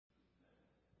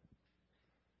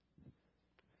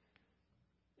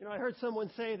I heard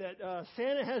someone say that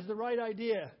Santa has the right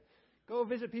idea. Go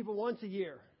visit people once a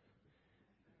year.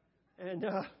 And,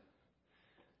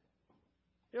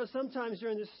 sometimes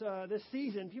during this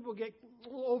season, people get a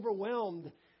little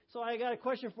overwhelmed. So I got a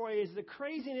question for you. Is the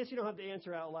craziness, you don't have to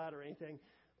answer out loud or anything,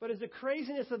 but is the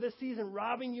craziness of this season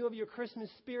robbing you of your Christmas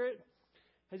spirit?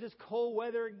 Has this cold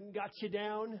weather got you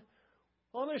down?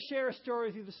 Well, I'm going to share a story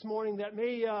with you this morning that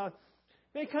may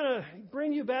kind of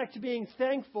bring you back to being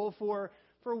thankful for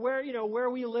where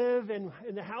we live and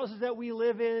the houses that we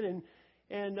live in.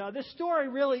 And this story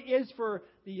really is for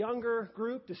the younger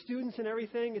group, the students and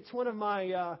everything. It's one of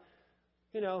my,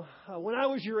 when I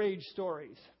was your age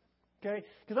stories. Okay?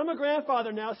 Because I'm a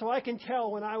grandfather now, so I can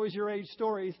tell when I was your age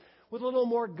stories with a little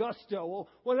more gusto. Well,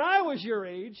 when I was your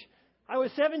age, I was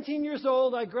 17 years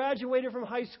old. I graduated from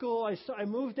high school. I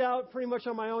moved out pretty much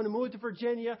on my own and moved to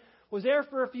Virginia. Was there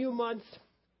for a few months.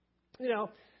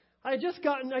 I just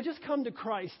come to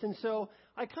Christ. And so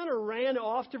I kind of ran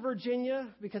off to Virginia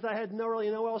because I had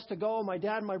nowhere else to go. My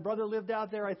dad and my brother lived out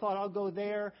there. I thought I'll go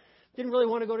there. Didn't really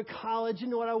want to go to college.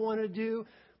 Didn't know what I wanted to do.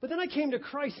 But then I came to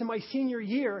Christ in my senior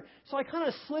year, so I kind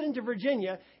of slid into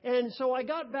Virginia. And so I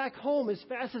got back home as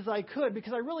fast as I could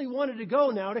because I really wanted to go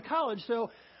now to college.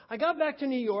 So I got back to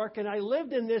New York, and I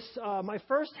lived in this, my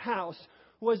first house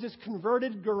was this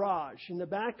converted garage in the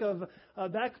back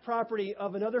property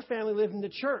of another family lived in the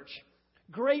church.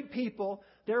 Great people.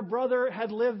 Their brother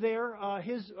had lived there.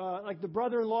 The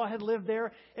brother-in-law had lived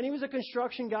there, and he was a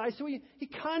construction guy, so he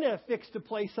kind of fixed the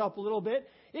place up a little bit.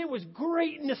 It was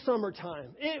great in the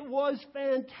summertime. It was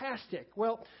fantastic.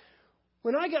 Well,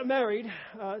 when I got married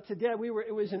to Deb,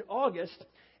 it was in August,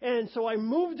 and so I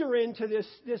moved her into this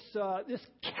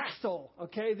castle,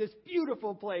 okay, this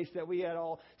beautiful place that we had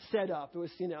all set up. It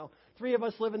was, three of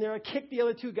us living there. I kicked the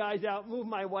other two guys out, moved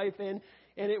my wife in.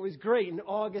 And it was great in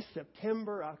August,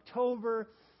 September, October,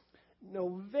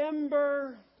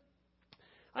 November.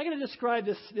 I'm going to describe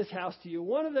this house to you.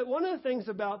 One of the things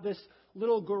about this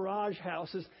little garage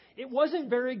house is it wasn't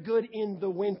very good in the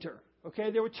winter.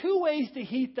 Okay, there were two ways to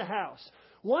heat the house.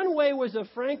 One way was a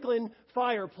Franklin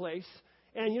fireplace.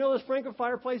 And those Franklin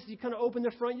fireplaces, you kind of open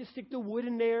the front, you stick the wood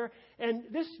in there. And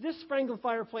this Franklin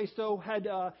fireplace, though, had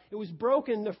it was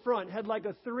broken in the front, had like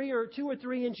a 2 or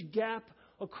 3 inch gap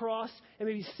across and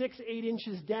maybe 6-8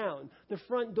 inches down. The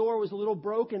front door was a little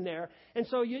broken there. And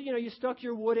so, you stuck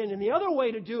your wood in. And the other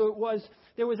way to do it was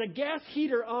there was a gas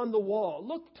heater on the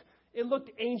wall. It looked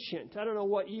ancient. I don't know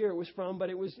what year it was from, but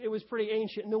it was pretty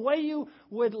ancient. And the way you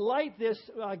would light this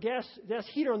gas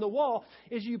heater on the wall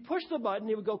is you push the button.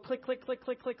 It would go click, click, click,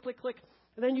 click, click, click, click.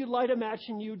 And then you'd light a match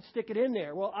and you'd stick it in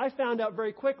there. Well, I found out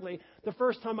very quickly the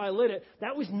first time I lit it,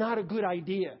 that was not a good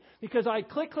idea. Because I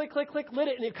click, click, click, click, lit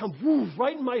it, and it come woof,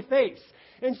 right in my face.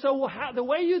 And so the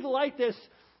way you'd light this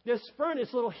furnace,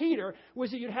 little heater,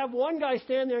 was that you'd have one guy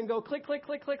stand there and go click, click,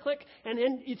 click, click, click. And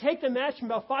then you take the match from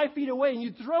about 5 feet away and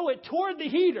you throw it toward the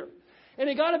heater. And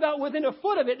it got about within a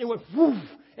foot of it and it went woof,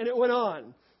 and it went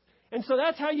on. And so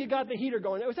that's how you got the heater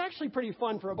going. It was actually pretty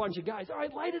fun for a bunch of guys. All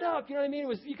right, light it up. You know what I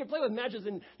mean? You could play with matches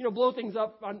and, blow things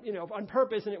up on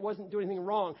purpose, and it wasn't doing anything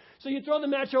wrong. So you throw the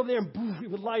match over there and boom,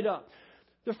 it would light up.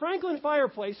 The Franklin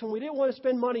fireplace, when we didn't want to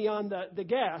spend money on the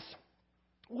gas,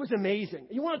 was amazing.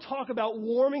 You want to talk about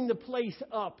warming the place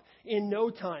up in no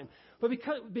time. But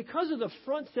because of the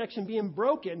front section being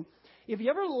broken, if you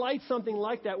ever light something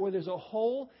like that where there's a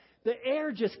hole, the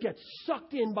air just gets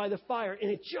sucked in by the fire,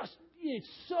 and it's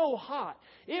so hot.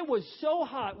 It was so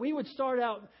hot. We would start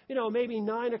out, maybe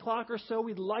 9 o'clock or so.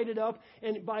 We'd light it up.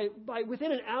 And by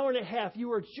within an hour and a half, you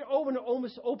were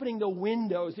almost opening the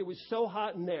windows. It was so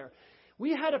hot in there.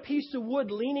 We had a piece of wood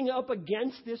leaning up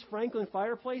against this Franklin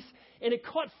fireplace, and it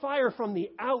caught fire from the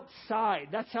outside.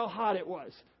 That's how hot it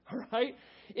was. All right?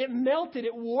 It melted.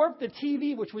 It warped the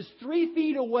TV, which was 3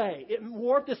 feet away. It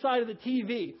warped the side of the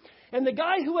TV. And the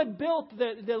guy who had built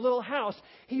the little house,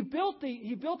 he built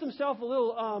himself a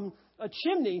little a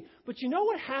chimney. But you know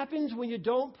what happens when you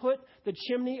don't put the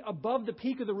chimney above the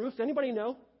peak of the roof? Does anybody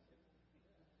know?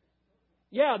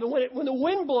 Yeah, when the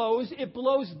wind blows, it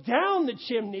blows down the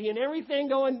chimney, and everything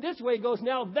going this way goes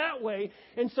now that way.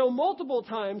 And so multiple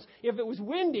times, if it was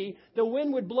windy, the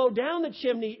wind would blow down the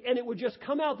chimney, and it would just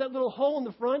come out that little hole in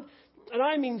the front. And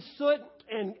I mean soot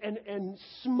and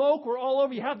smoke were all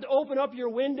over. You have to open up your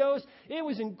windows. It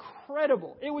was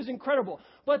incredible. It was incredible.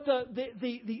 But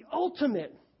the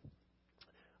ultimate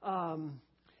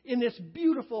in this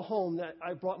beautiful home that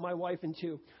I brought my wife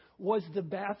into was the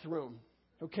bathroom.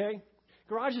 Okay?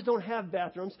 Garages don't have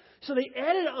bathrooms. So they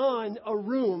added on a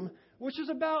room which is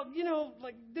about,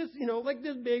 like this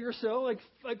big or so,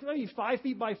 like maybe 5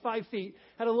 feet by 5 feet.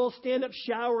 Had a little stand-up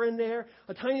shower in there,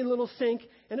 a tiny little sink,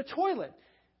 and a toilet.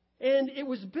 And it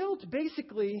was built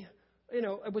basically,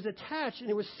 it was attached, and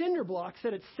it was cinder blocks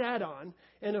that it sat on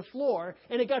and a floor.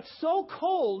 And it got so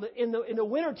cold in the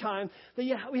wintertime that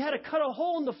we had to cut a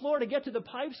hole in the floor to get to the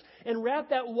pipes and wrap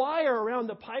that wire around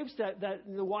the pipes,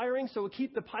 the wiring, so it would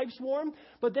keep the pipes warm.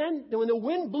 But then when the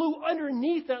wind blew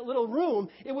underneath that little room,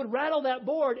 it would rattle that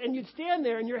board, and you'd stand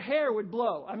there and your hair would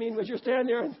blow. I mean, as you're standing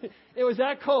there, and it was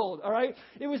that cold, all right?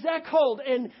 It was that cold.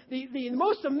 And the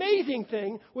most amazing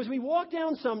thing was we walked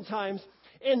down sometimes,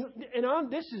 and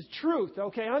this is truth,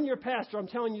 okay? I'm your pastor. I'm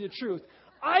telling you the truth.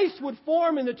 Ice would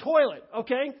form in the toilet,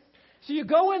 okay? So you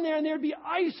go in there, and there'd be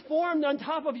ice formed on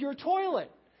top of your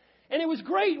toilet. And it was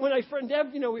great when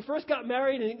Deb, we first got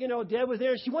married, and, Deb was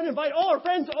there. She wanted to invite all her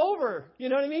friends over, you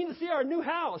know what I mean, to see our new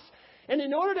house. And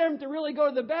in order for them to really go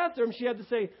to the bathroom, she had to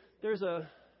say, there's a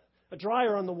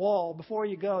dryer on the wall before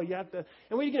you go. You have to,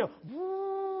 and we,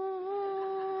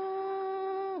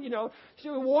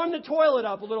 so we warm the toilet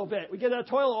up a little bit. We get that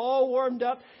toilet all warmed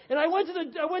up. And I went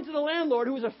to the landlord,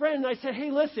 who was a friend, and I said,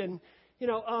 hey, listen,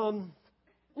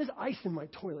 there's ice in my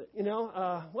toilet,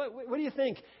 what do you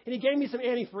think? And he gave me some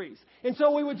antifreeze. And so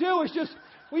what we would do is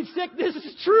this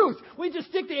is truth. We'd just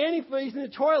stick the antifreeze in the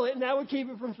toilet, and that would keep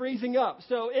it from freezing up.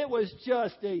 So it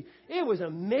was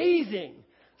amazing.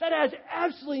 That has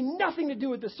absolutely nothing to do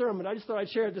with the sermon. I just thought I'd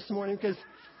share it this morning because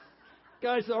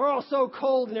guys are all so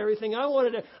cold and everything. I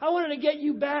wanted to get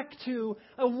you back to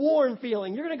a warm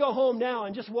feeling. You're going to go home now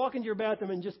and just walk into your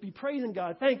bathroom and just be praising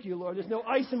God. Thank you, Lord. There's no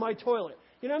ice in my toilet.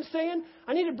 You know what I'm saying?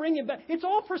 I need to bring it back. It's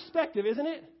all perspective, isn't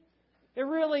it? It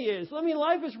really is. I mean,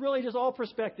 life is really just all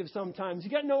perspective sometimes.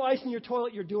 You got no ice in your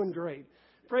toilet, you're doing great.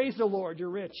 Praise the Lord, you're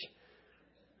rich.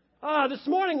 This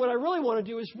morning, what I really want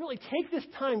to do is really take this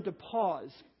time to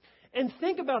pause and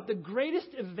think about the greatest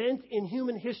event in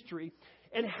human history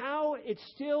and how it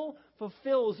still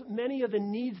fulfills many of the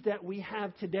needs that we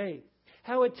have today.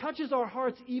 How it touches our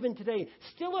hearts even today,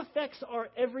 still affects our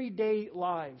everyday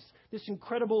lives, this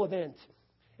incredible event.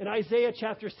 In Isaiah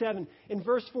chapter 7, in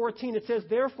verse 14, it says,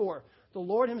 therefore, the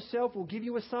Lord himself will give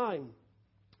you a sign.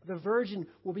 The virgin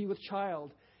will be with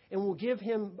child and will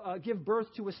give birth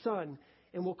to a son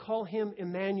and will call him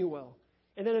Emmanuel.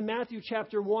 And then in Matthew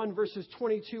chapter 1, verses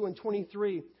 22 and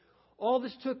 23, all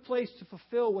this took place to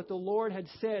fulfill what the Lord had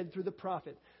said through the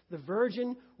prophet. The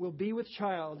virgin will be with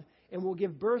child and will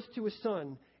give birth to a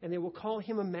son, and they will call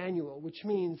him Emmanuel, which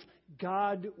means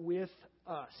God with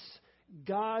us.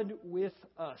 God with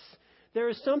us. There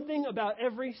is something about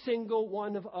every single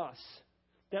one of us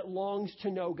that longs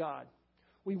to know God.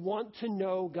 We want to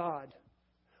know God.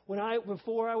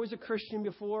 Before I was a Christian,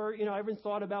 before I even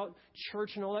thought about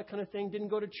church and all that kind of thing, didn't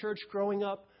go to church growing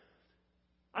up,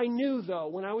 I knew, though,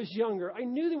 when I was younger, I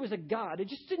knew there was a God. I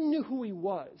just didn't know who he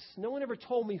was. No one ever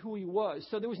told me who he was.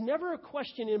 So there was never a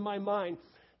question in my mind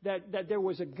that there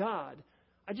was a God.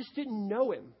 I just didn't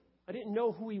know him. I didn't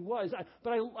know who he was.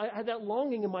 But I had that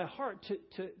longing in my heart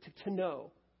to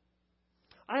know.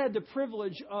 I had the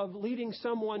privilege of leading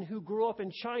someone who grew up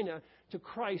in China to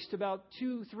Christ about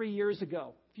 2-3 years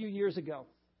ago, a few years ago.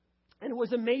 And it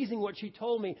was amazing what she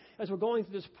told me as we're going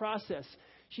through this process.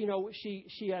 She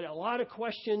had a lot of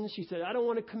questions. She said, I don't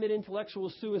want to commit intellectual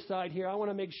suicide here. I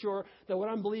want to make sure that what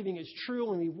I'm believing is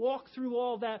true. And we walked through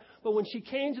all that. But when she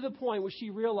came to the point where she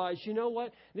realized, you know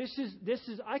what?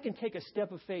 I can take a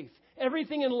step of faith.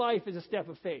 Everything in life is a step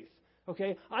of faith.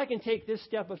 Okay? I can take this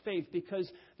step of faith because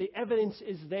the evidence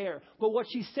is there. But what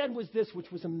she said was this,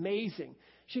 which was amazing.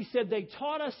 She said, they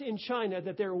taught us in China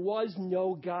that there was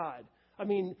no God.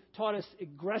 Taught us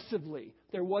aggressively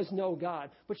there was no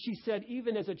God. But she said,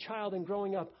 even as a child and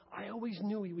growing up, I always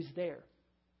knew he was there.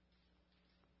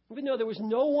 Even though there was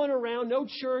no one around, no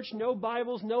church, no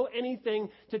Bibles, no anything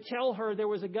to tell her there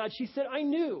was a God. She said, I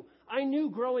knew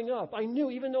growing up. I knew,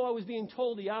 even though I was being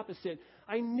told the opposite,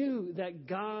 I knew that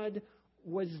God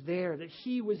was there, that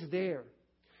he was there.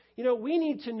 We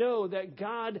need to know that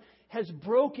God has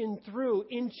broken through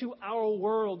into our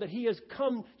world, that he has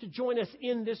come to join us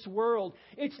in this world.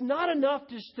 It's not enough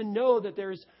just to know that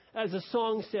there's, as the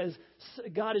song says,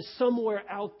 God is somewhere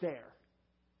out there.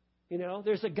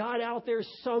 There's a God out there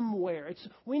somewhere.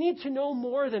 We need to know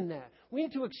more than that. We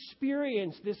need to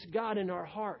experience this God in our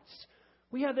hearts.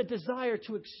 We have the desire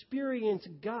to experience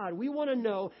God. We want to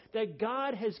know that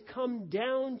God has come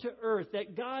down to earth,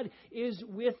 that God is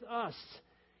with us.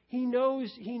 He knows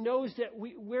that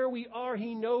where we are.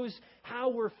 He knows how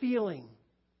we're feeling.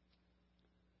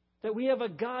 That we have a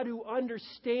God who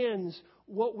understands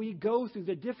what we go through,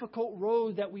 the difficult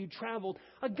road that we traveled.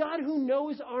 A God who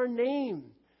knows our name.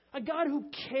 A God who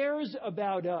cares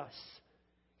about us.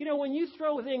 You know, when you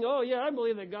throw a thing, oh yeah, I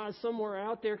believe that God's somewhere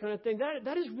out there kind of thing,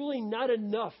 that is really not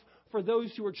enough for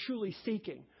those who are truly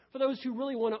seeking. For those who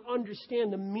really want to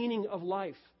understand the meaning of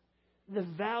life. The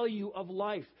value of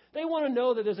life. They want to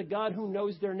know that there's a God who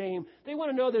knows their name. They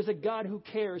want to know there's a God who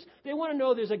cares. They want to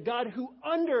know there's a God who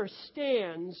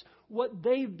understands what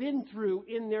they've been through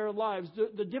in their lives,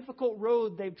 the difficult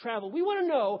road they've traveled. We want to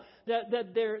know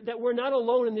that we're not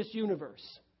alone in this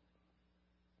universe.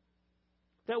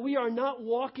 That we are not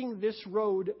walking this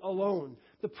road alone.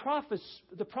 The prophets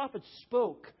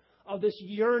spoke of this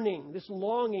yearning, this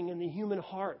longing in the human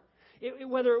heart.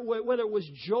 Whether it was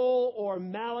Joel or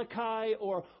Malachi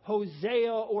or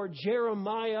Hosea or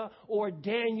Jeremiah or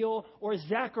Daniel or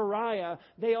Zechariah,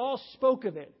 they all spoke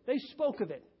of it. They spoke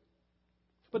of it.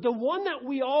 But the one that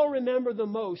we all remember the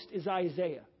most is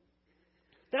Isaiah.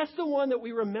 That's the one that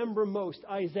we remember most,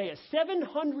 Isaiah.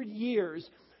 700 years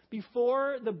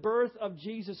before the birth of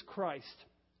Jesus Christ,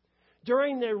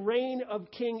 during the reign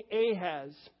of King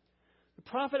Ahaz, the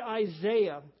prophet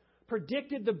Isaiah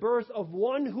predicted the birth of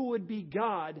one who would be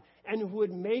God and who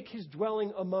would make his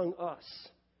dwelling among us.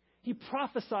 He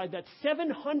prophesied that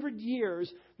 700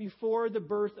 years before the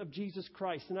birth of Jesus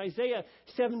Christ. In Isaiah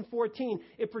 7:14,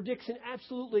 it predicts an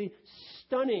absolutely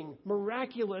stunning,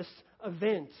 miraculous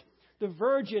event. The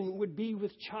virgin would be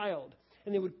with child,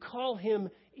 and they would call him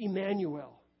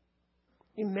Emmanuel.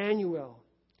 Emmanuel.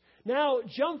 Now,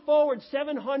 jump forward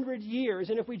 700 years,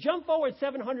 and if we jump forward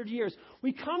 700 years,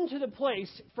 we come to the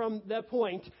place, from that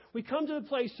point, we come to the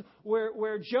place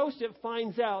where Joseph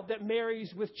finds out that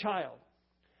Mary's with child.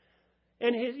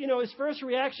 And his first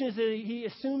reaction is that he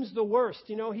assumes the worst.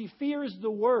 He fears the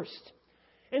worst.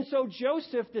 And so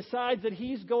Joseph decides that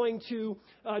he's going to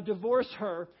divorce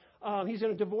her. He's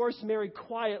going to divorce Mary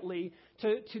quietly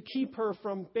to keep her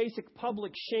from basic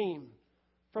public shame,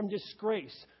 from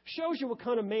disgrace. Shows you what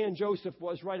kind of man Joseph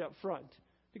was right up front.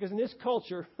 Because in this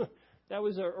culture, that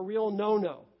was a real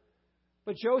no-no.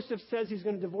 But Joseph says he's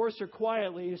going to divorce her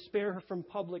quietly to spare her from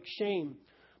public shame.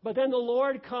 But then the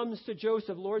Lord comes to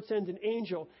Joseph. The Lord sends an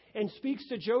angel and speaks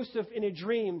to Joseph in a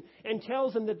dream and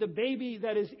tells him that the baby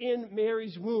that is in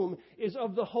Mary's womb is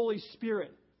of the Holy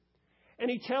Spirit.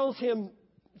 And he tells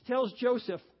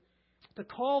Joseph to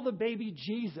call the baby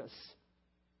Jesus.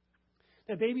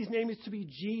 The baby's name is to be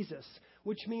Jesus,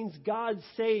 which means God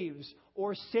saves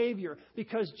or Savior,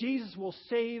 because Jesus will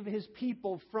save his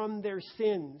people from their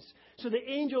sins. So the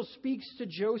angel speaks to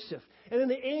Joseph. And then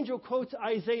the angel quotes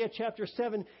Isaiah chapter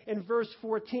 7 and verse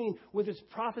 14 with its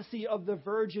prophecy of the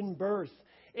virgin birth.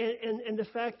 And the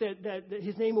fact that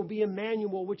his name will be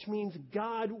Emmanuel, which means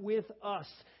God with us.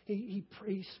 He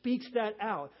speaks that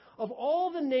out. Of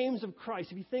all the names of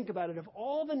Christ, if you think about it, of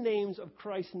all the names of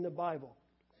Christ in the Bible,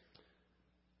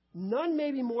 none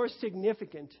may be more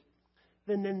significant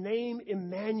than the name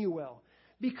Emmanuel,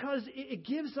 because it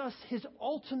gives us his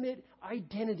ultimate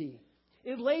identity.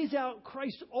 It lays out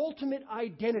Christ's ultimate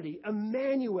identity,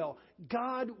 Emmanuel,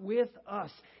 God with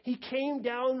us. He came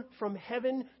down from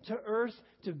heaven to earth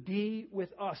to be with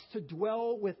us, to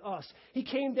dwell with us. He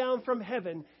came down from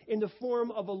heaven in the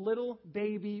form of a little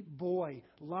baby boy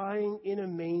lying in a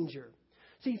manger.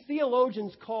 See,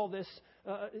 theologians call this,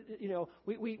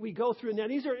 we go through. Now,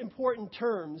 these are important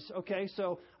terms, okay?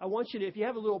 So I want you to, if you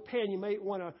have a little pen, you might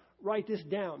want to write this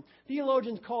down.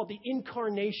 Theologians call it the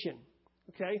incarnation,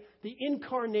 okay? The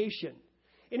incarnation.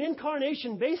 In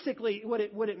incarnation, basically, what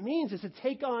it means is to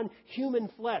take on human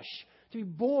flesh, to be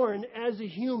born as a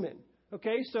human,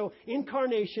 okay? So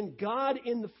incarnation, God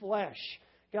in the flesh.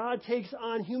 God takes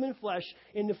on human flesh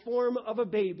in the form of a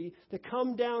baby to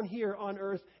come down here on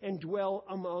earth and dwell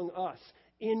among us.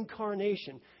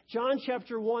 Incarnation. John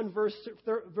chapter 1 verse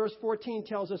 14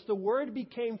 tells us the Word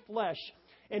became flesh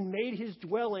and made his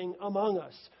dwelling among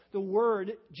us. The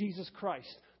Word, Jesus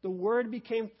Christ. The Word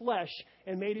became flesh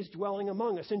and made his dwelling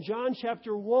among us. In John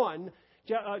chapter 1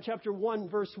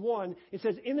 verse 1, it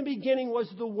says, in the beginning was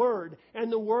the Word,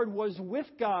 and the Word was with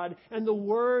God, and the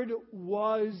Word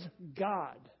was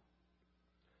God.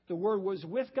 The Word was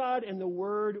with God, and the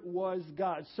Word was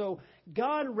God. So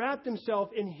God wrapped himself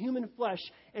in human flesh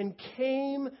and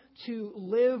came to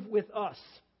live with us.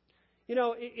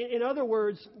 In other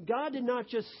words, God did not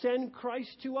just send Christ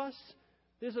to us.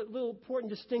 There's a little important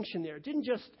distinction there. It didn't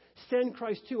just send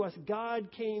Christ to us.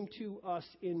 God came to us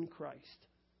in Christ.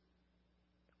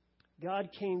 God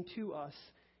came to us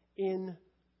in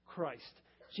Christ.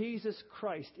 Jesus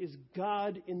Christ is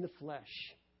God in the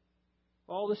flesh.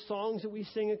 All the songs that we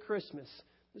sing at Christmas,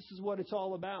 This is what it's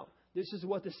all about. This is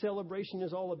what the celebration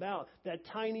is all about. That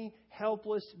tiny,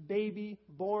 helpless baby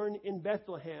born in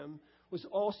Bethlehem was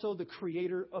also the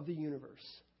creator of the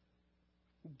universe.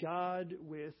 God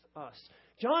with us.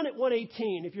 John at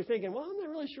 1:18, if you're thinking, well, I'm not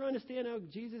really sure I understand how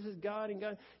Jesus is God and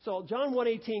God. So John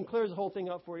 1:18 clears the whole thing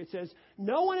up for you. It says,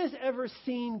 no one has ever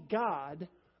seen God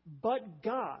but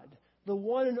God, the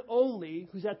one and only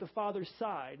who's at the Father's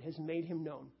side, has made him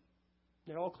known.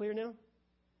 They're all clear now?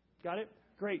 Got it?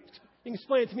 Great. You can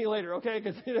explain it to me later, okay?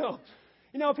 Because,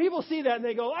 people see that and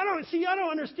they go, I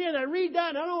don't understand that. I read that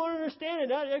and I don't understand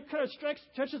it. It kind of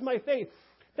stretches my faith.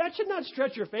 That should not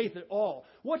stretch your faith at all.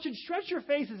 What should stretch your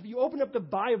faith is if you open up the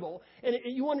Bible and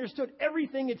you understood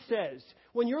everything it says.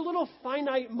 When your little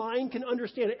finite mind can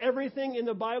understand everything in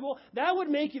the Bible, a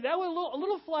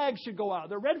little flag should go out.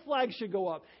 The red flag should go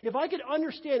up. If I could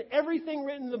understand everything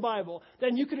written in the Bible,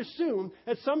 then you could assume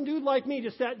that some dude like me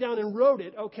just sat down and wrote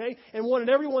it, okay, and wanted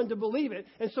everyone to believe it.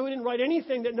 And so he didn't write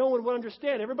anything that no one would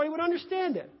understand. Everybody would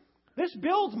understand it. This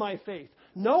builds my faith.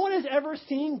 No one has ever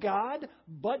seen God,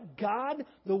 but God,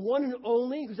 the one and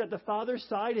only, who's at the Father's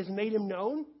side, has made him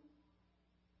known.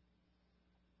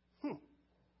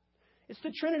 It's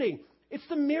the Trinity. It's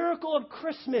the miracle of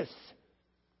Christmas.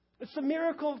 It's the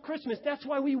miracle of Christmas. That's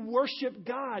why we worship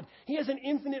God. He has an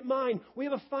infinite mind. We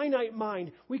have a finite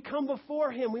mind. We come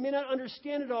before him. We may not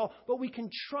understand it all, but we can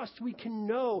trust, we can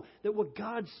know that what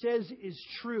God says is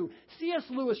true. C.S.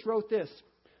 Lewis wrote this: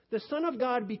 the Son of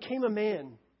God became a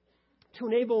man to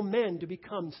enable men to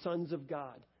become sons of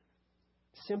God.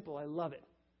 Simple, I love it.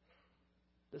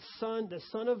 The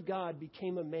Son of God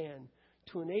became a man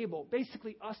to enable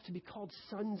basically us to be called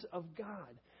sons of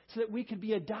God so that we could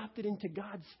be adopted into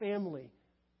God's family.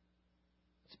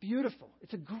 It's beautiful.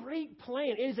 It's a great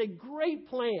plan. It is a great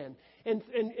plan.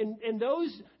 And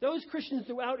those Christians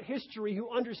throughout history who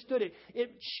understood it,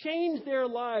 it changed their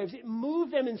lives. It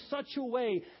moved them in such a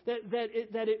way that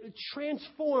it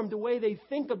transformed the way they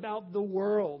think about the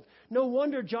world. No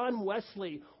wonder John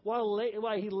Wesley, while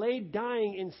he lay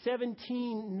dying in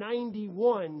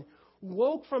 1791,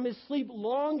 woke from his sleep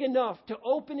long enough to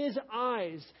open his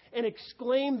eyes and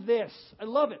exclaim this. I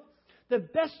love it. The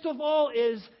best of all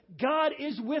is God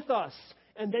is with us.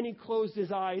 And then he closed his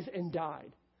eyes and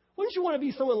died. Wouldn't you want to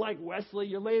be someone like Wesley?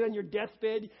 You're laying on your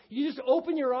deathbed. You just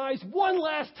open your eyes one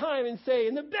last time and say,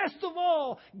 and the best of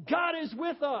all, God is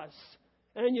with us.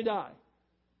 And then you die.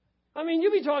 I mean,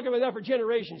 you'll be talking about that for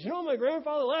generations. You know what my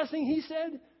grandfather, the last thing he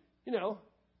said?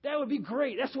 That would be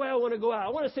great. That's why I want to go out.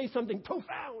 I want to say something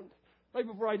profound right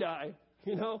before I die.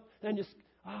 And just,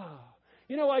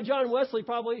 You know why John Wesley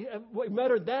probably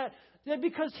mattered that?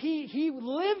 Because he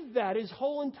lived that his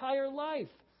whole entire life.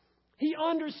 He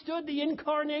understood the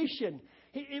incarnation.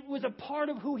 It was a part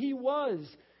of who he was.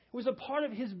 It was a part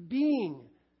of his being.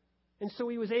 And so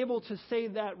he was able to say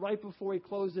that right before he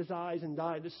closed his eyes and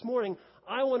died. This morning,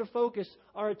 I want to focus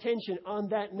our attention on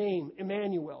that name,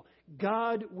 Emmanuel,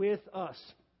 God with us.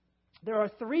 There are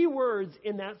 3 words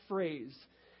in that phrase,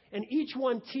 and each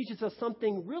one teaches us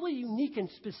something really unique and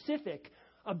specific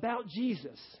about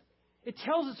Jesus. It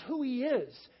tells us who he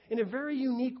is in a very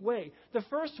unique way. The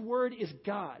first word is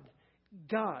God.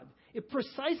 God. It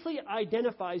precisely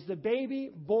identifies the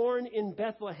baby born in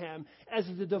Bethlehem as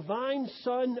the divine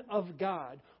Son of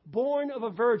God, born of a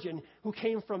virgin who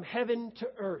came from heaven to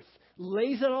earth.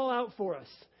 Lays it all out for us.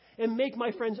 And make,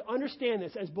 my friends, understand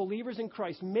this as believers in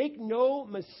Christ. Make no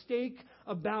mistake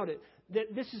about it,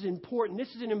 that this is important.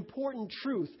 This is an important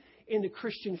truth in the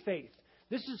Christian faith.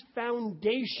 This is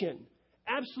foundation.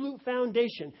 Absolute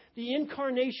foundation. The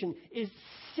incarnation is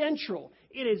central.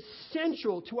 It is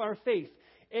central to our faith.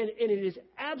 And it is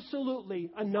absolutely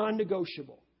a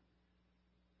non-negotiable.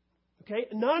 Okay?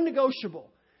 Non-negotiable.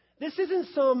 This isn't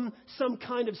some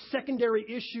kind of secondary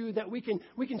issue that we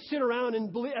can sit around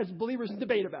and as believers and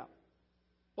debate about.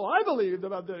 Well, I believed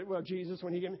about Jesus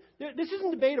when he came. This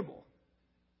isn't debatable.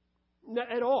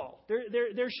 At all.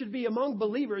 There should be among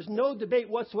believers no debate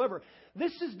whatsoever.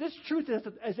 This truth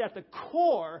is at the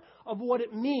core of what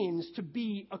it means to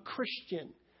be a Christian.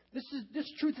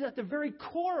 This truth is at the very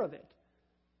core of it.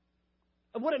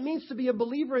 Of what it means to be a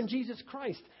believer in Jesus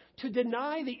Christ. To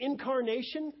deny the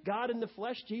incarnation, God in the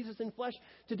flesh, Jesus in flesh,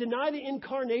 to deny the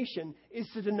incarnation is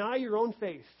to deny your own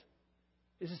faith.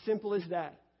 It's as simple as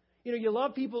that. You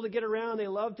love people to get around. They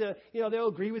love to, they'll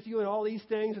agree with you and all these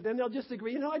things. And then they'll just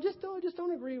agree. I just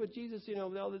don't agree with Jesus,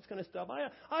 all this kind of stuff.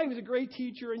 I was a great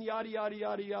teacher and yada, yada,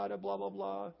 yada, yada, blah, blah,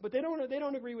 blah. But they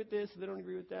don't agree with this. They don't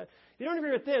agree with that. They don't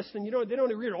agree with this, then they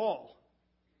don't agree at all.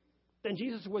 Then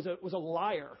Jesus was a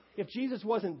liar. If Jesus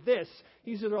wasn't this,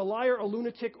 he's either a liar, a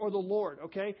lunatic, or the Lord,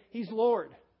 okay? He's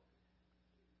Lord.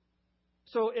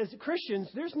 So as Christians,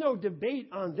 there's no debate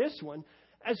on this one.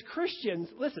 As Christians,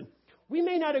 listen, we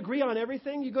may not agree on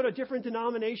everything. You go to different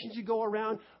denominations, you go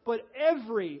around, but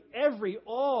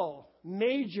all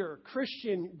major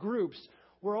Christian groups,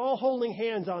 we're all holding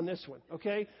hands on this one,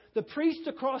 okay? The priest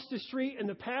across the street and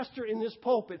the pastor in this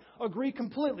pulpit agree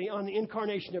completely on the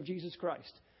incarnation of Jesus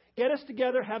Christ. Get us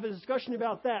together, have a discussion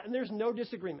about that, and there's no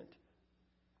disagreement.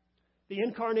 The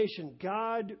incarnation,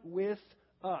 God with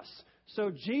us.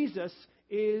 So Jesus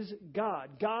is God.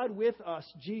 God with us.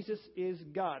 Jesus is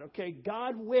God. Okay,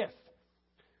 God with.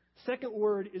 Second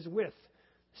word is with.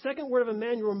 Second word of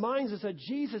Emmanuel reminds us that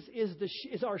Jesus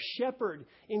is our shepherd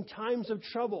in times of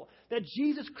trouble. That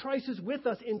Jesus Christ is with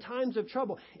us in times of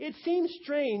trouble. It seems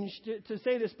strange to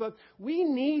say this, but we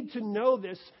need to know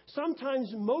this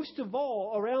sometimes most of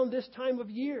all around this time of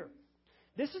year.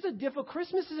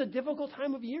 Christmas is a difficult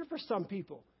time of year for some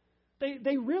people.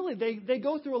 They really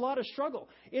go through a lot of struggle.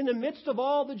 In the midst of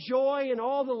all the joy and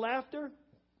all the laughter,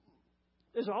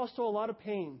 there's also a lot of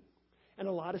pain and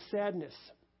a lot of sadness.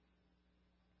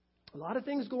 A lot of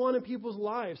things go on in people's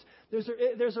lives. There's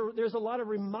a lot of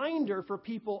reminder for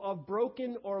people of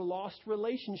broken or lost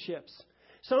relationships.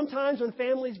 Sometimes when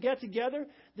families get together,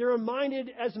 they're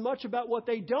reminded as much about what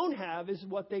they don't have as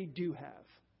what they do have.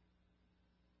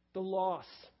 The loss,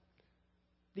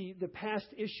 the past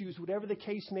issues, whatever the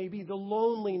case may be, the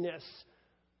loneliness.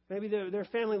 Maybe their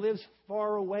family lives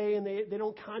far away and they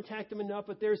don't contact them enough,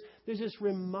 but there's this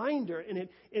reminder, and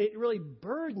it really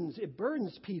burdens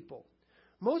people.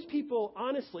 Most people,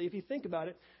 honestly, if you think about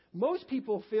it, most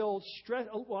people feel stressed.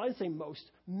 Well, I'd say most.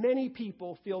 Many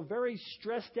people feel very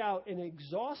stressed out and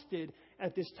exhausted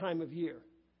at this time of year.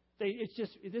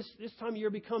 This time of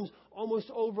year becomes almost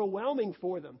overwhelming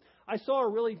for them. We saw a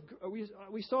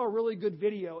really good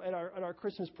video at our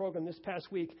Christmas program this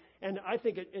past week, and I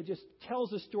think it just tells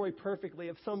the story perfectly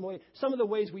of some of the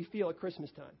ways we feel at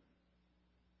Christmas time.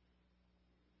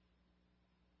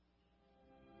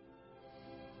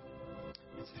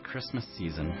 It's the Christmas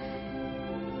season.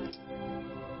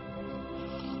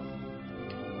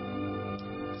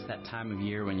 It's that time of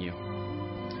year when you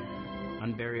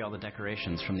unbury all the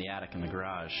decorations from the attic and the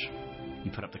garage.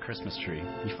 You put up the Christmas tree.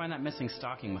 You find that missing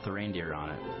stocking with the reindeer on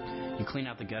it. You clean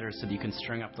out the gutters so that you can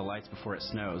string up the lights before it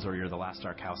snows, or you're the last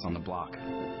dark house on the block.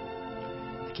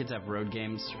 The kids have road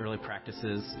games, early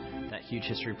practices, that huge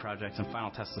history project, and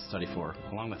final test to study for,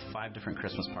 along with 5 different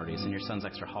Christmas parties and your son's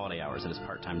extra holiday hours at his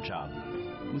part-time job.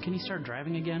 When can you start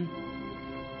driving again?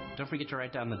 Don't forget to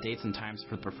write down the dates and times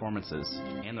for the performances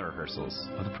and the rehearsals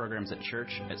of the programs at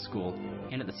church, at school,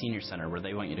 and at the senior center where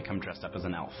they want you to come dressed up as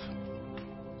an elf.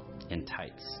 In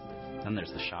tights. Then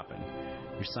there's the shopping.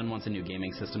 Your son wants a new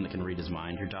gaming system that can read his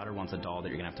mind. Your daughter wants a doll that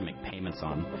you're going to have to make payments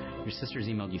on. Your sister's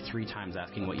emailed you 3 times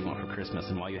asking what you want for Christmas,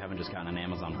 and why you haven't just gotten an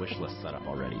Amazon wish list set up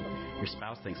already. Your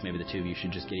spouse thinks maybe the two of you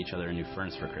should just get each other a new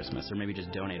furnace for Christmas, or maybe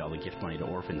just donate all the gift money to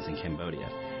orphans in Cambodia.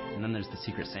 And then there's the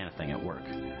Secret Santa thing at work.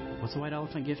 What's a white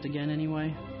elephant gift again,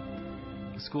 anyway?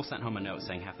 The school sent home a note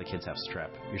saying half the kids have strep.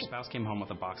 Your spouse came home with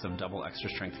a box of double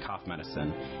extra-strength cough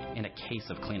medicine and a case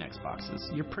of Kleenex boxes.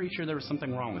 You're pretty sure there was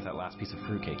something wrong with that last piece of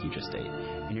fruitcake you just ate.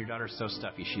 And your daughter's so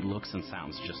stuffy she looks and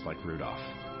sounds just like Rudolph.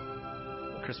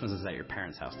 Christmas is at your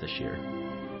parents' house this year,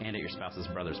 and at your spouse's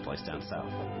brother's place down south,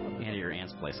 and at your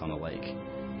aunt's place on the lake.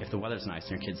 If the weather's nice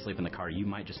and your kids sleep in the car, you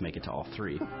might just make it to all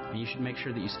 3. And you should make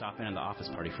sure that you stop in at the office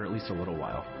party for at least a little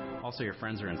while. Also, your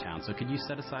friends are in town, so could you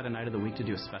set aside a night of the week to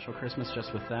do a special Christmas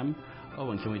just with them? Oh,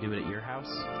 and can we do it at your house?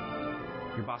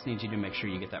 Your boss needs you to make sure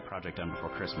you get that project done before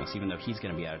Christmas, even though he's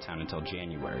going to be out of town until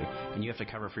January. And you have to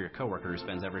cover for your coworker who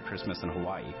spends every Christmas in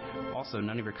Hawaii. Also,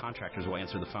 none of your contractors will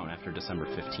answer the phone after December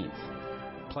 15th.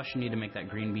 Plus, you need to make that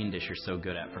green bean dish you're so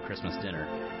good at for Christmas dinner,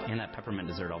 and that peppermint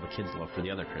dessert all the kids love for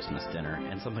the other Christmas dinner,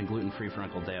 and something gluten-free for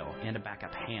Uncle Dale, and a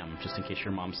backup ham just in case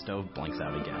your mom's stove blinks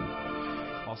out again.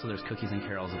 Also, there's cookies and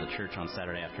carols at the church on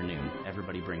Saturday afternoon.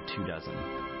 Everybody bring 2 dozen.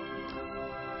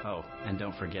 Oh, and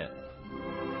don't forget,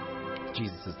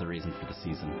 Jesus is the reason for the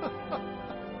season.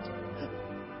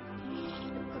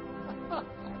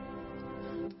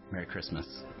 Merry Christmas.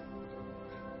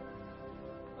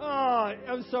 Oh,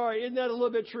 I'm sorry. Isn't that a little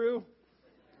bit true?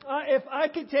 If I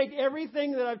could take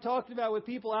everything that I've talked about with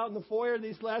people out in the foyer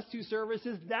these last 2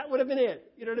 services, that would have been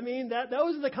it. You know what I mean?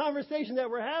 Those are the conversation that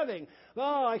we're having.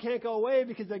 Oh, I can't go away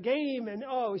because of the game, and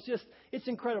it's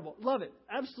incredible. Love it.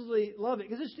 Absolutely love it,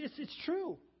 because it's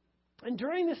true. And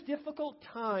during this difficult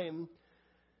time,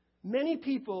 many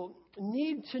people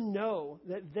need to know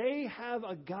that they have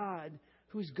a God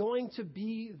who's going to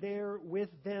be there with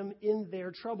them in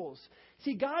their troubles.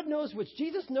 See,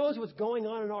 Jesus knows what's going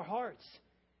on in our hearts.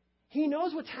 He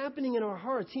knows what's happening in our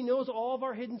hearts. He knows all of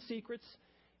our hidden secrets.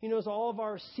 He knows all of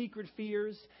our secret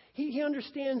fears. He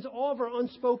understands all of our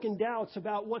unspoken doubts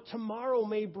about what tomorrow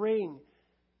may bring.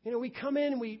 We come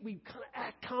in and we kind of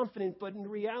act confident, but in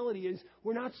reality is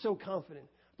we're not so confident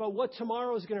about what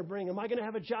tomorrow is going to bring. Am I going to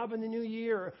have a job in the new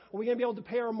year? Are we going to be able to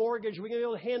pay our mortgage? Are we going to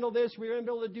be able to handle this? Are we going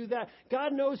to be able to do that?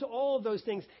 God knows all of those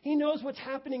things. He knows what's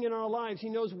happening in our lives. He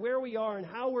knows where we are and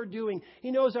how we're doing. He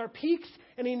knows our peaks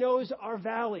and He knows our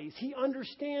valleys. He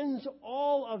understands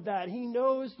all of that. He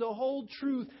knows the whole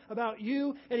truth about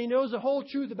you, and He knows the whole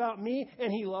truth about me,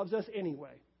 and He loves us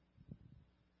anyway.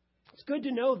 It's good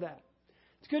to know that.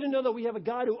 It's good to know that we have a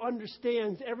God who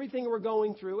understands everything we're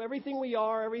going through, everything we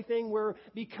are, everything we're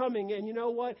becoming. And you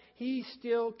know what? He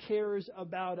still cares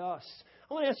about us.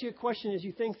 I want to ask you a question as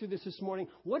you think through this morning.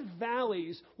 What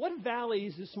valleys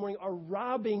this morning are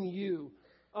robbing you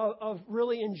of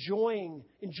really enjoying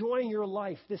your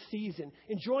life this season,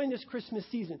 enjoying this Christmas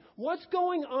season? What's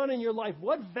going on in your life?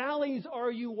 What valleys are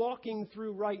you walking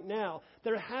through right now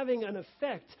that are having an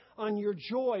effect on your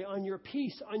joy, on your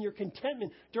peace, on your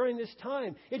contentment during this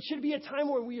time? It should be a time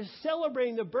where we are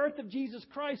celebrating the birth of Jesus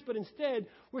Christ, but instead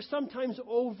we're sometimes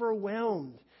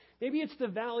overwhelmed. Maybe it's the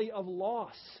valley of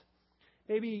loss.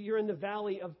 Maybe you're in the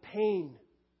valley of pain.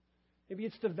 Maybe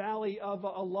it's the valley of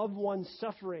a loved one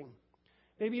suffering.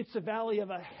 Maybe it's the valley of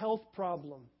a health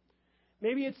problem.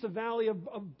 Maybe it's the valley of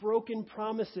broken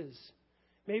promises.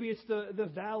 Maybe it's the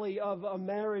valley of a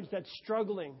marriage that's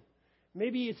struggling.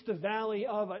 Maybe it's the valley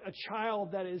of a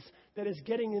child that is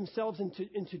getting themselves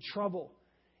into trouble.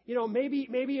 Maybe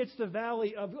it's the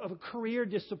valley of a career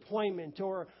disappointment,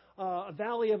 or a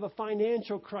valley of a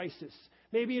financial crisis.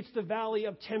 Maybe it's the valley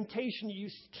of temptation you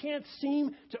can't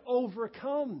seem to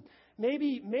overcome.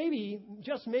 Maybe,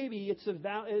 just maybe, it's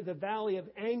the valley of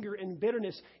anger and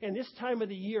bitterness. And this time of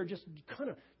the year just kind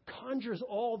of conjures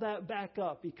all that back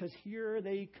up, because here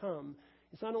they come.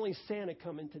 It's not only Santa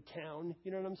coming to town,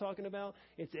 you know what I'm talking about?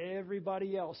 It's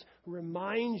everybody else who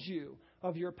reminds you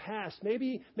of your past.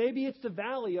 Maybe it's the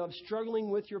valley of struggling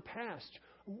with your past.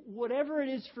 Whatever it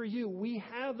is for you, we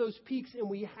have those peaks and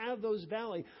we have those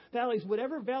valleys.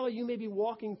 Whatever valley you may be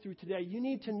walking through today, you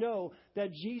need to know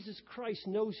that Jesus Christ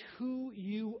knows who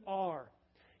you are.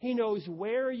 He knows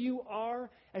where you are,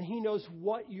 and He knows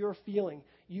what you're feeling.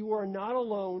 You are not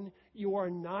alone. You are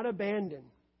not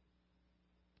abandoned.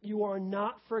 You are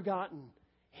not forgotten.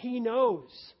 He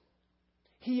knows.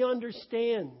 He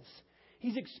understands.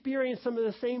 He's experienced some of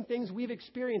the same things we've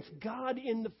experienced. God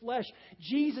in the flesh.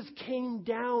 Jesus came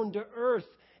down to earth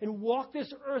and walked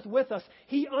this earth with us.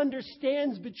 He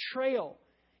understands betrayal.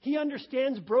 He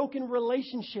understands broken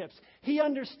relationships. He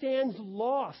understands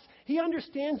loss. He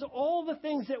understands all the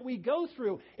things that we go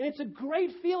through. And it's a great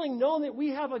feeling knowing that we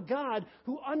have a God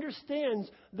who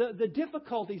understands the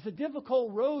difficulties, the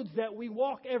difficult roads that we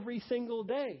walk every single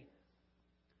day.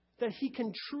 That He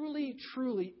can truly,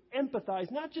 truly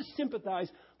empathize, not just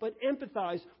sympathize, but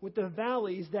empathize with the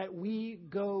valleys that we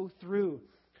go through.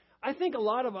 I think a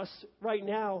lot of us right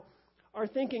now are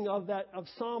thinking of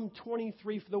Psalm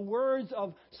 23. The words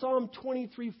of Psalm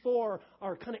 23:4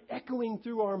 are kind of echoing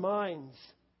through our minds.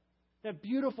 That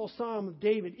beautiful Psalm of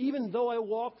David. Even though I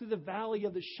walk through the valley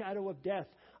of the shadow of death,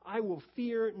 I will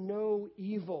fear no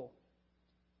evil.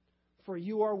 For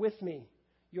you are with me.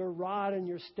 Your rod and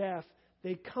your staff,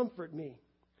 they comfort me.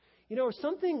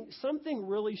 Something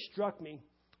really struck me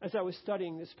as I was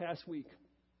studying this past week.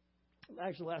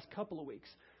 Actually, the last couple of weeks.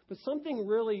 But something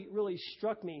really, really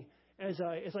struck me as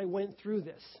I went through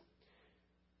this.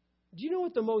 Do you know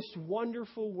what the most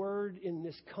wonderful word in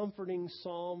this comforting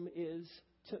psalm is?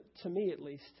 To me, at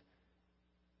least.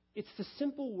 It's the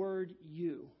simple word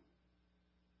you.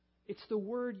 It's the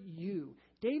word you.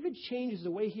 David changes the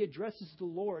way he addresses the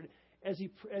Lord as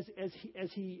he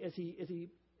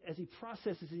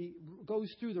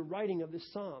goes through the writing of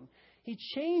this psalm. He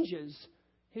changes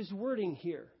his wording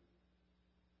here.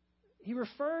 He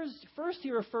refers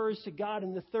to God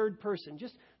in the third person.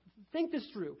 Just think this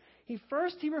through. He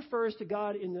refers to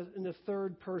God in the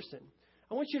third person.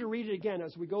 I want you to read it again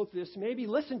as we go through this. Maybe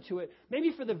listen to it.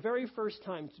 Maybe for the very first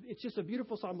time. It's just a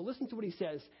beautiful psalm. But listen to what he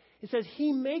says. It says,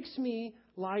 He makes me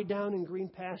lie down in green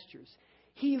pastures.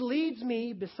 He leads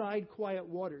me beside quiet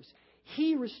waters.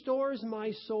 He restores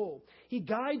my soul. He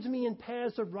guides me in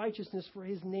paths of righteousness for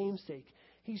His name's sake.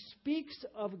 He speaks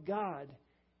of God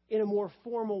in a more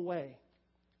formal way.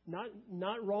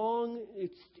 Not wrong.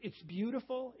 It's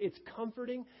beautiful. It's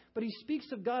comforting. But he speaks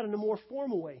of God in a more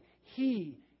formal way.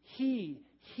 He.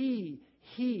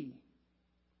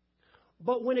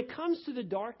 But when it comes to the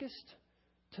darkest,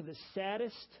 to the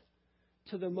saddest,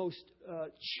 to the most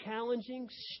challenging,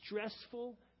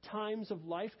 stressful, times of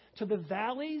life, to the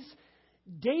valleys,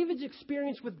 David's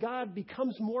experience with God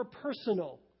becomes more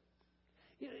personal.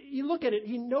 You look at it,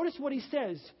 notice what he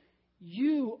says.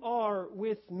 You are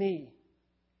with me.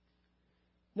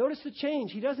 Notice the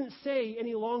change. He doesn't say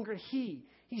any longer he.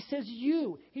 He says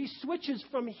you. He switches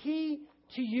from he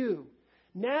to you.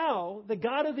 Now, the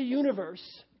God of the universe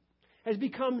has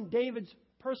become David's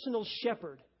personal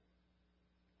shepherd.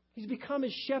 He's become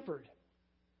his shepherd.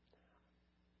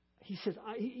 He says,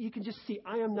 you can just see,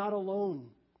 I am not alone.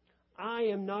 I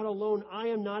am not alone. I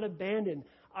am not abandoned.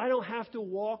 I don't have to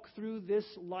walk through this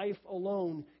life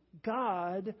alone.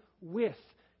 God with.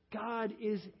 God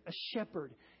is a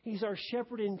shepherd. He's our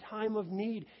shepherd in time of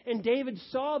need. And David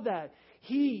saw that.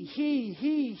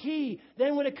 He.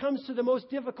 Then when it comes to the most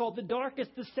difficult, the darkest,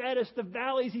 the saddest, the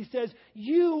valleys, he says,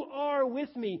 you are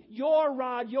with me. Your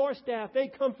rod, your staff, they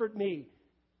comfort me.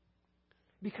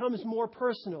 Becomes more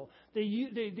personal.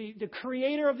 The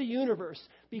creator of the universe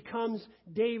becomes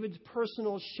David's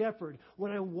personal shepherd.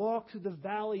 When I walk through the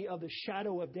valley of the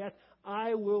shadow of death,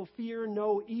 I will fear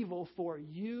no evil, for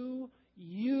you,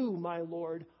 my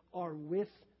Lord, are with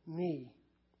me.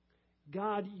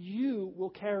 God, you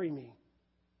will carry me.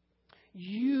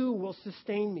 You will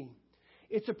sustain me.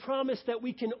 It's a promise that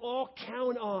we can all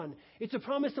count on. It's a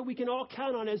promise that we can all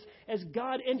count on as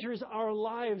God enters our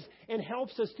lives and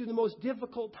helps us through the most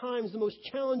difficult times, the most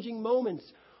challenging moments,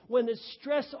 when the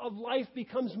stress of life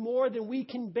becomes more than we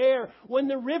can bear, when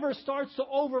the river starts to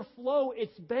overflow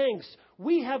its banks.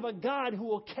 We have a God who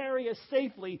will carry us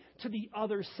safely to the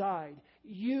other side.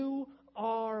 You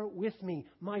are with me,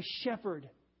 my shepherd,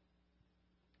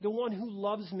 the one who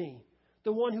loves me,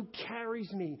 the one who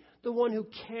carries me, the one who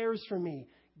cares for me.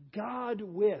 God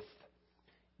with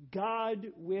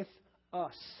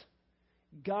us.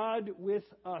 God with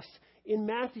us. In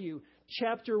Matthew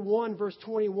chapter 1, verse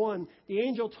 21, the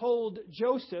angel told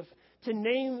Joseph to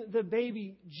name the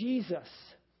baby Jesus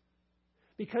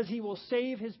because he will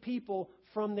save his people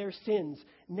from their sins.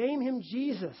 Name him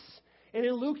Jesus. And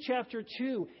in Luke chapter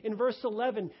 2, in verse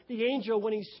 11, the angel,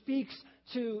 when he speaks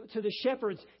to the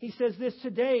shepherds, he says this: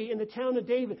 today in the town of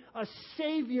David, a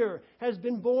Savior has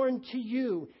been born to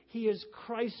you. He is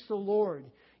Christ the Lord.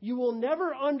 You will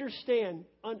never understand,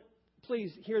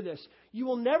 please hear this, you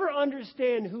will never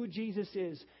understand who Jesus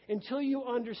is until you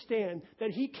understand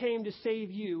that he came to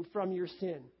save you from your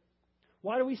sin.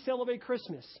 Why do we celebrate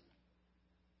Christmas?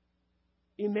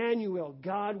 Emmanuel,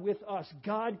 God with us.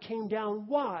 God came down.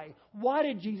 Why? Why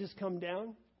did Jesus come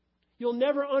down? You'll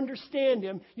never understand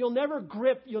him. You'll never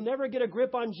get a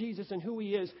grip on Jesus and who he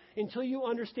is until you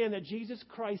understand that Jesus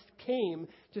Christ came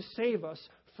to save us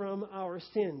from our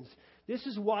sins. This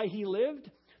is why he lived.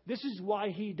 This is why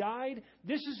he died.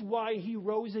 This is why he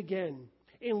rose again.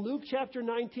 In Luke chapter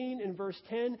 19 and verse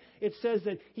 10, it says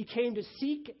that he came to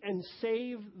seek and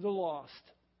save the lost.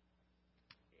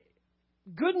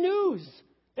 Good news.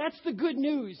 That's the good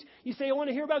news. You say, I want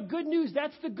to hear about good news.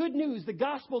 That's the good news, the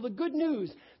gospel, the good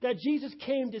news that Jesus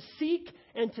came to seek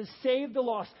and to save the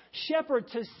lost. Shepherd,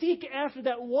 to seek after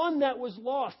that one that was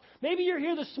lost. Maybe you're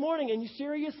here this morning and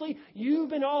you've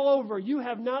been all over. You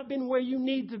have not been where you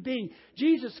need to be.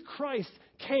 Jesus Christ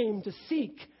came to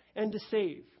seek and to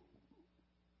save.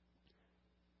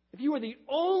 If you were the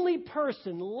only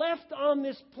person left on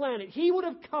this planet, he would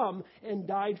have come and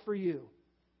died for you.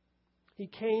 He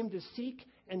came to seek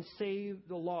and save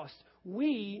the lost.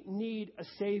 We need a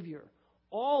Savior.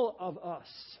 All of us.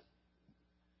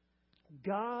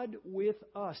 God with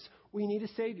us. We need a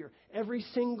Savior. Every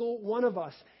single one of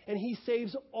us. And he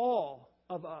saves all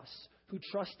of us who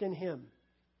trust in him.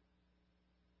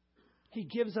 He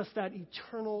gives us that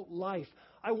eternal life.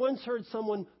 I once heard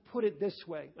someone put it this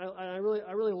way. I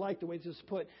really like the way this is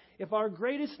put. If our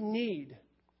greatest need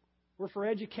were for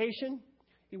education,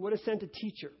 he would have sent a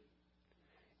teacher.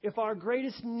 If our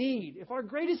greatest need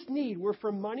were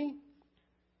for money,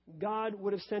 God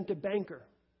would have sent a banker.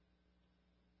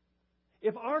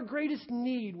 If our greatest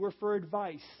need were for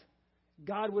advice,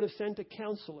 God would have sent a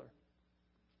counselor.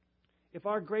 If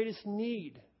our greatest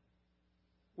need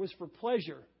was for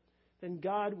pleasure, then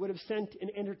God would have sent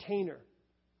an entertainer.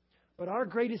 But our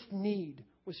greatest need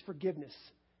was forgiveness,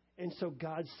 and so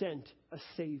God sent a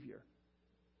Savior.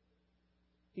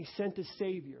 He sent a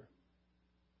Savior.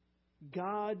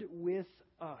 God with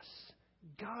us.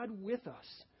 God with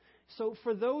us. So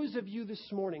for those of you this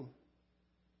morning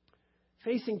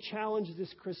facing challenges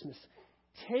this Christmas,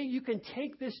 you can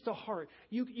take this to heart.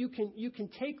 You can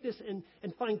take this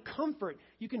and find comfort.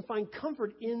 You can find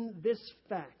comfort in this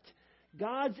fact.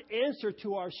 God's answer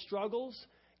to our struggles,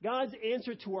 God's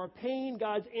answer to our pain,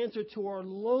 God's answer to our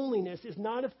loneliness is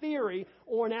not a theory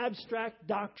or an abstract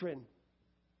doctrine.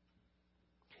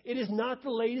 It is not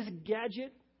the latest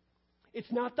gadget.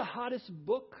 It's not the hottest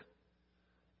book.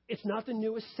 It's not the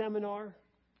newest seminar.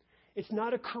 It's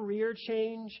not a career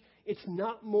change. It's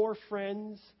not more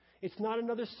friends. It's not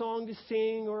another song to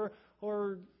sing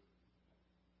or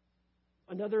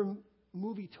another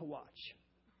movie to watch.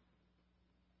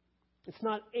 It's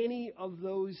not any of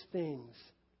those things.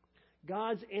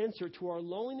 God's answer to our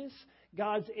loneliness,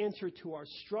 God's answer to our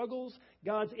struggles,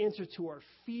 God's answer to our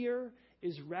fear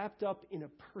is wrapped up in a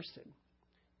person,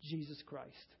 Jesus Christ.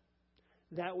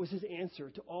 That was his answer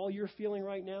to all you're feeling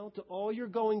right now, to all you're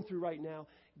going through right now.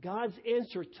 God's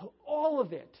answer to all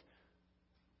of it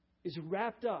is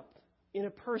wrapped up in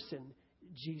a person,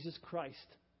 Jesus Christ.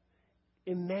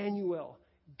 Emmanuel,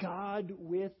 God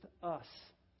with us.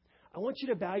 I want you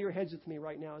to bow your heads with me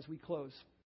right now as we close.